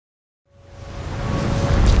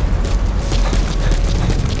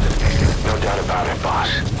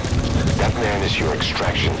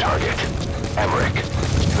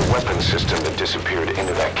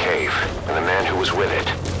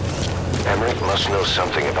Must know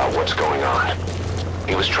something about what's going on.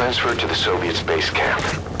 He was transferred to the Soviets' base camp.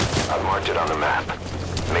 I've marked it on the map.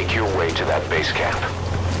 Make your way to that base camp.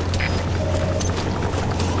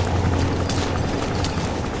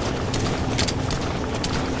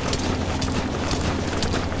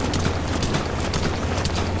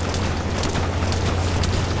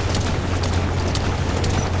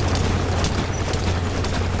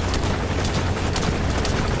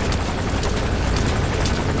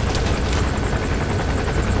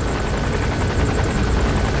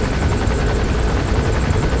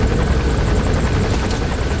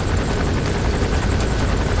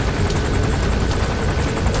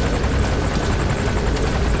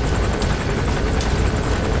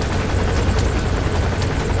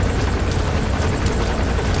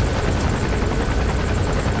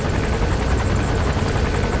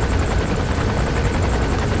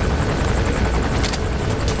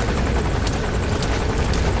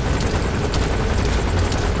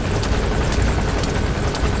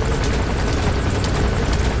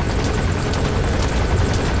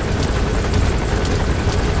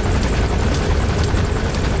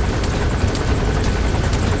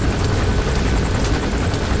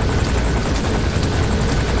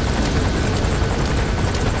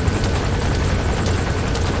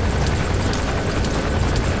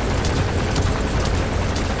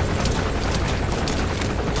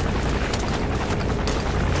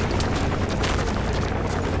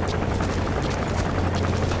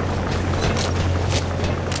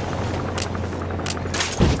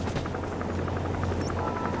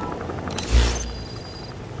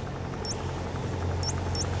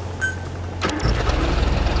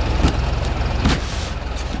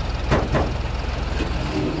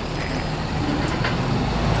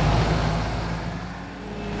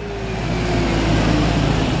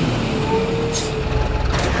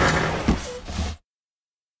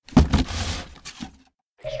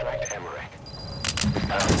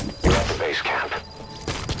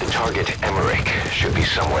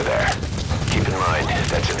 Somewhere there. Keep in mind,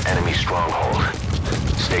 that's an enemy stronghold.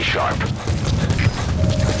 Stay sharp.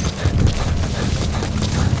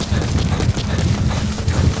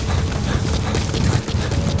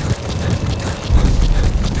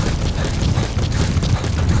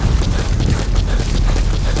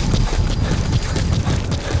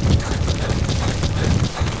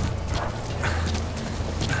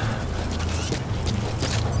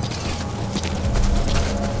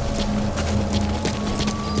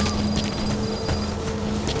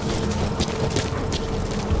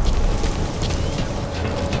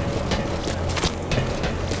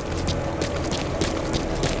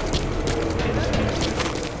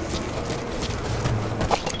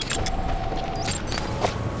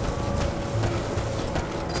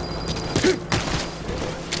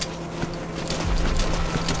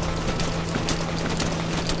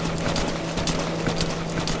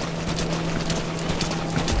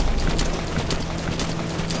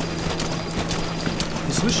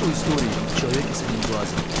 Слышал истории о человеке с одним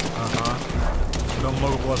глазом? Ага. Там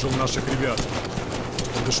много положил наших ребят.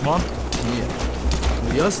 Душман? Нет.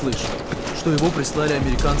 Но я слышал, что его прислали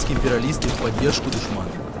американские империалисты в поддержку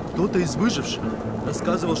душмана. Кто-то из выживших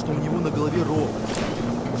рассказывал, что у него на голове рог,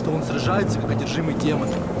 что он сражается как одержимый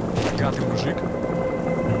демоном. Богатый мужик?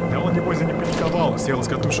 Да он, небось, запаниковал, сел с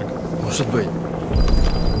катушек. Может быть.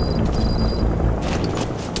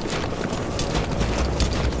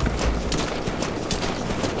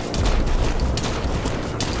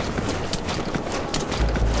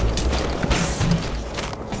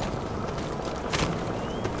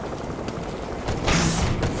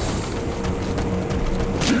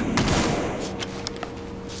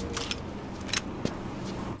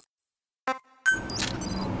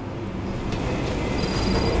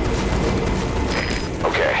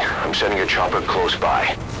 Sending a chopper close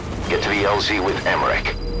by. Get to the LZ with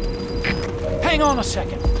Emmerich. Hang on a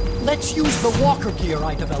second. Let's use the walker gear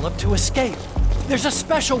I developed to escape. There's a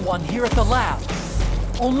special one here at the lab.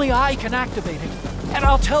 Only I can activate it, and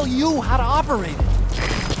I'll tell you how to operate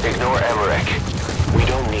it. Ignore Emmerich. We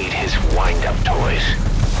don't need his wind-up toys.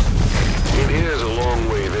 It is a long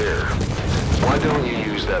way there. Why don't you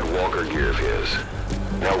use that walker gear of his?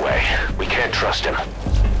 No way. We can't trust him.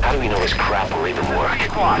 How do we know his crap will even work?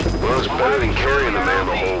 Well, it's better than carrying the man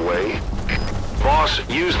the whole way. Boss,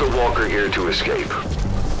 use the walker gear to escape.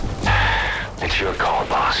 It's your call,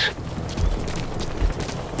 boss.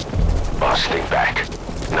 Boss, think back.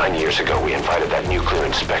 9 years ago, we invited that nuclear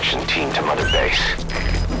inspection team to Mother Base.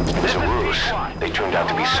 It was a ruse. They turned out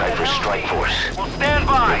to be Cypher's strike force. Stand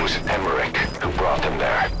by! It was Emmerich who brought them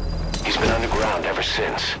there. He's been underground ever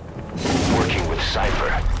since, working with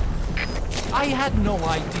Cypher. I had no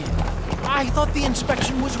idea. I thought the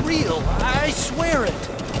inspection was real. I swear it.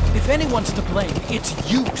 If anyone's to blame, it's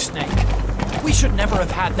you, Snake. We should never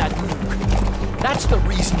have had that nuke. That's the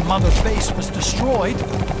reason Mother Base was destroyed.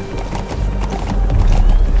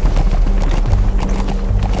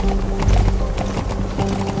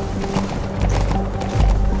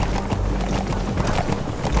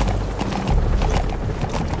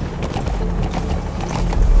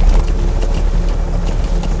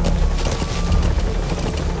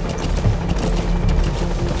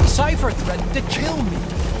 Cypher threatened to kill me.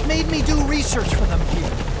 Made me do research for them here.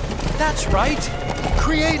 That's right.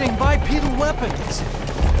 Creating bipedal weapons.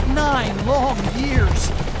 9 long years.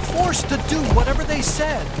 Forced to do whatever they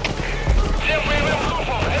said. Всем боевым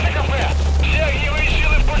группам, это кафе! Все огневые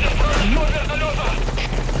силы против вражеского вертолета!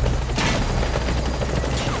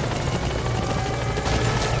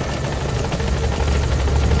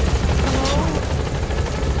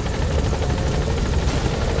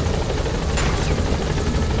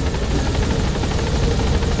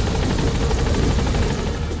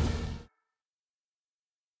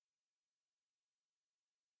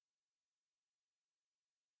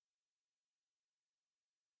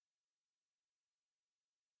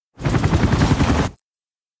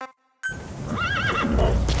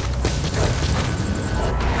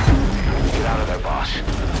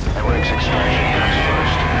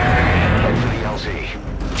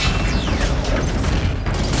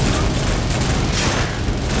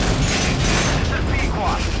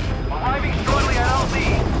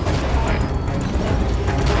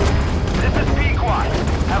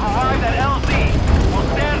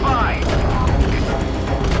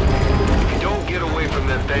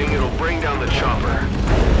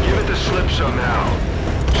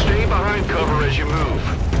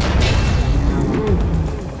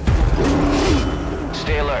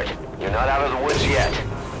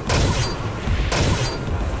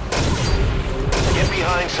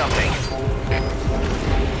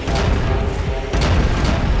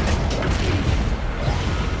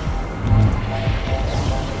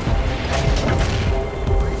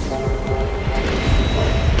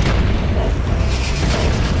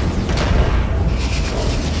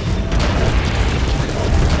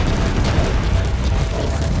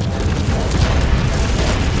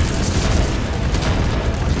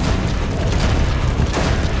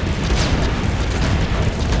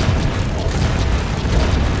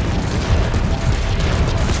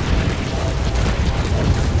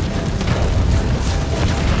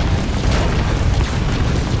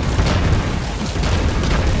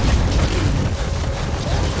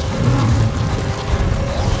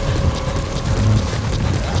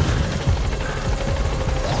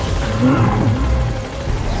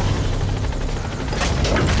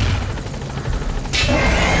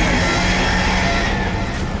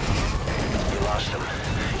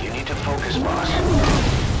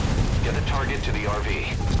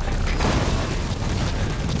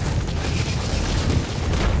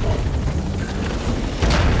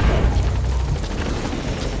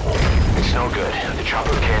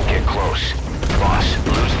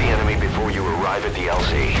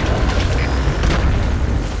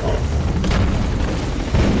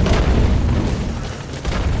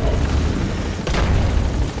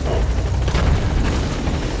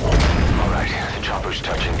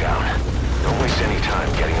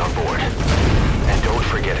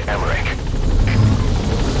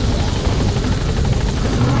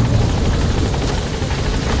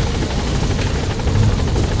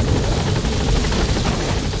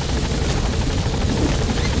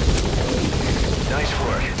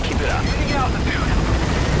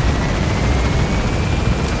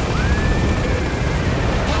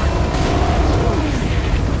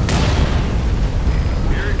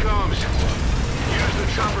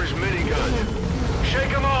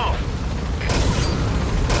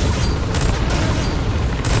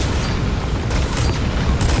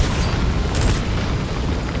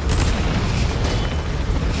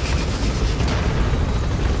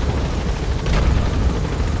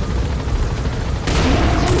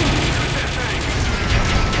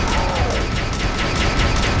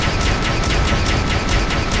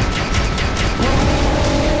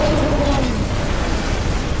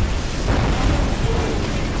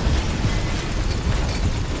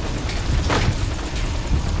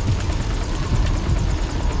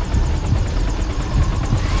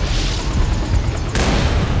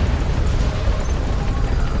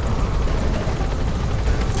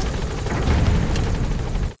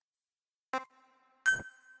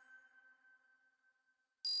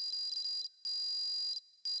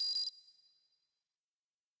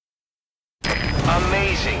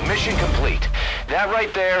 Amazing. Mission complete. That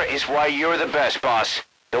right there is why you're the best, boss.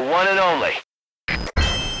 The one and only.